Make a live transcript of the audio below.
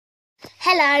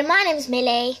Hello, my name's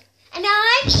Millie. And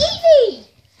I'm Evie.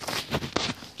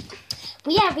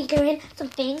 We are doing some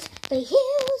things for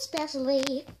you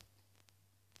especially.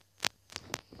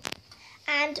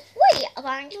 And we are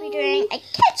going to be doing a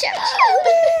ketchup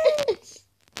challenge.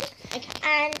 Okay.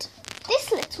 And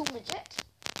this little midget,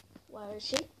 where is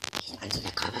she? She's under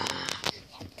the cover.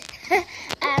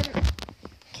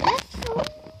 Careful.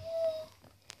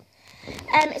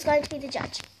 It's going to be the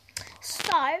judge.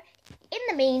 So, in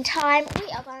the meantime, we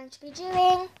are going to be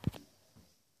doing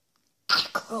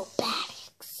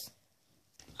acrobatics.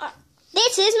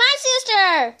 This is my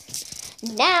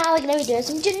sister. Now we're going to be doing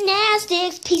some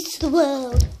gymnastics. Peace to the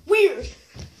world. Weird.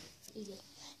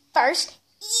 First,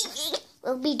 Evie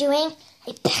will be doing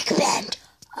a back bend.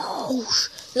 Oh,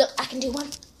 look, I can do one.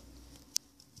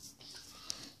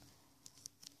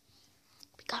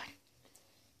 Be going.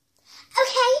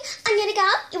 Okay, I'm going to go.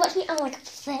 You watch me. I'm like a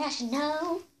flash.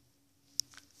 No.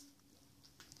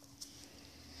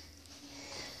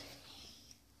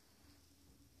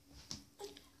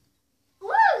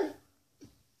 Woo!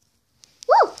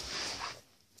 Woo!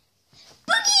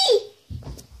 Boogie!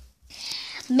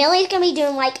 Millie's gonna be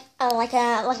doing like a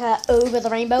over the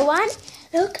rainbow one.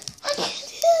 Look.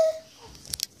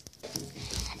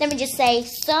 Let me just say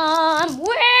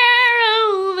somewhere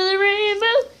over the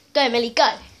rainbow. Go, Millie, go.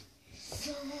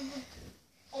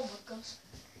 Oh my gosh.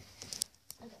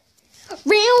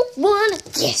 Real one.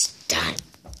 Yes, done.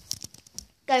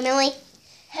 Go, Millie.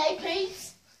 Hey,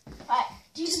 please. Right,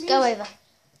 Just go over.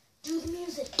 Do the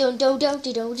music. Do do do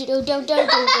do do do do do do do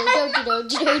do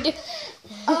do do.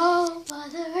 Over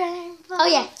the rainbow. Oh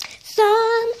yeah.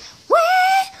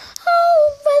 Somewhere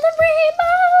over the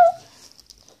rainbow.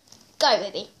 Go,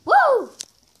 baby. Woo!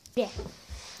 Yeah.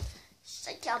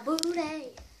 Shake your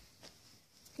booty.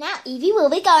 Now Evie will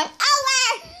be going over.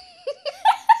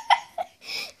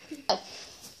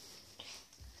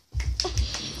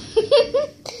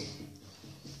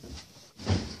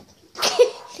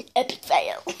 Epic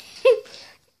fail.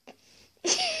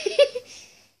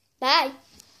 Bye.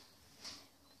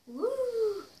 Woo!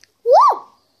 Woo!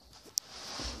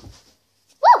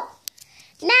 Woo!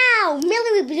 Now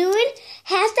Millie will be doing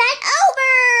handstand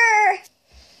over.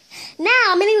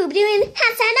 Now Millie will be doing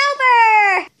handstand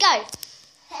over. Go.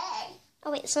 Hey.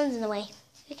 Oh wait, the sun's in the way.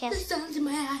 Who The cares? sun's in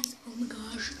my eyes. Oh my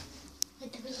gosh.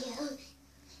 What do we do?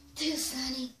 Too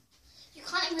sunny. You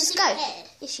can't even Just see go. your head.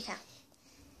 Yes, you can.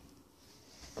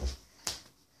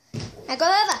 Now go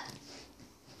over.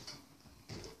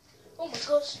 Oh my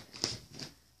gosh.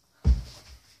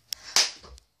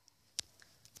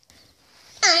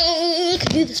 I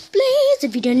can do the splits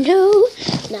if you don't know.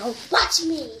 Now watch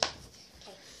me.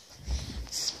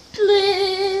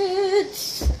 Splits.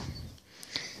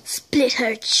 Split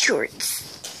her shorts.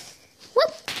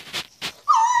 Whoop.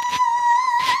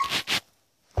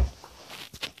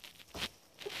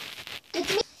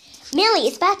 Millie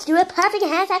is about to do a perfect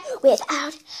handstand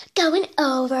without going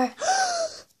over.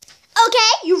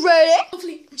 Okay, you ready?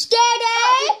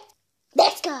 Steady.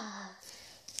 Let's go.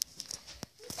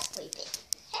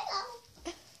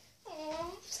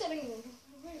 Hello.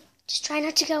 Just try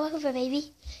not to go over,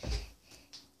 baby.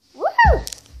 Woo!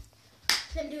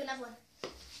 Let me do another one.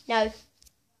 No.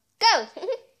 Go.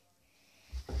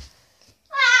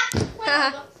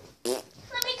 Whatever.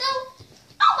 Let me go.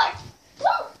 Over.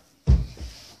 Woo.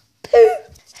 Poo.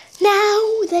 Now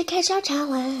the ketchup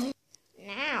challenge.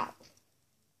 Now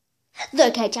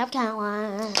the ketchup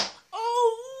challenge.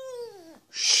 Oh.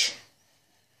 Shh.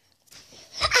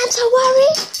 I'm so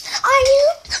worried. Are you?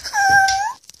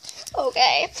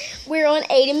 Okay. We're on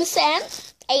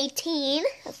 80%. 18.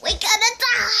 We're gonna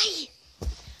die.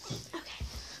 Okay.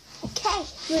 Okay.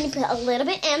 You only put a little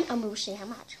bit in, and we'll see how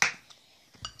much.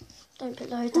 Don't put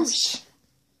loads.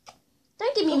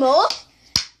 Don't give me more.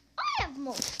 I have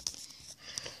more.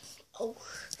 Oh.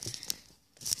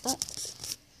 But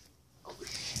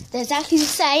they're exactly the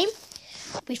same.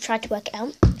 We've tried to work it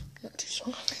out. Not too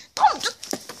sure.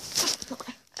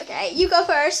 Okay, you go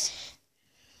first.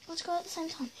 Let's go at the same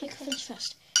time. You go finish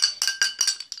first.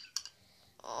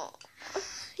 Oh.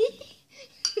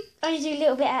 Only do a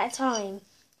little bit at a time.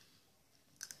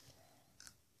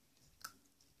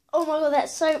 Oh my god,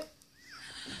 that's so...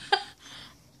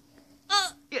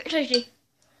 Yeah, tasty.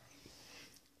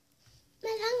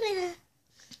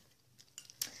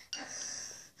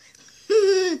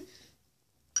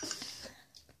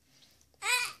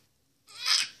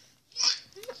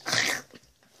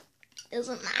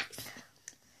 Isn't nice.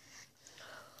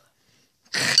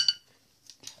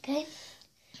 Okay.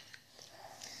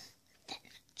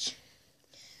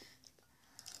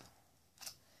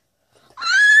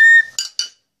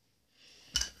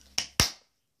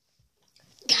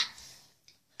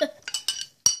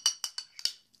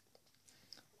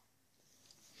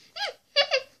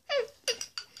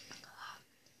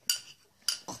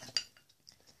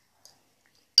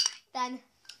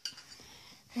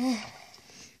 Well,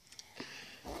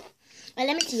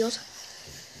 let me see yours.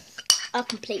 Are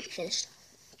completely finished.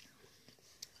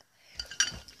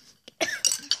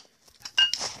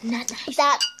 Not nice.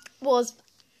 That was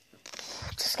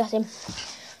Disgusting.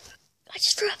 I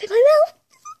just threw up in my mouth.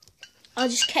 I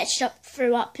just ketchup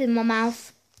threw up in my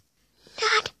mouth.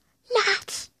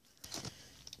 Nuts.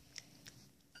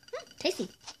 Tasty.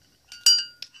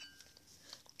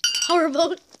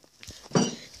 Horrible.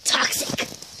 Toxic.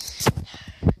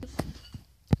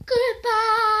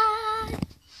 Goodbye.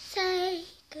 Say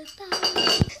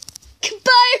goodbye.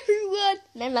 Goodbye, everyone.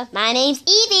 Remember, my name's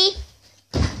Evie.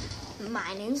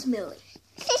 My name's Millie.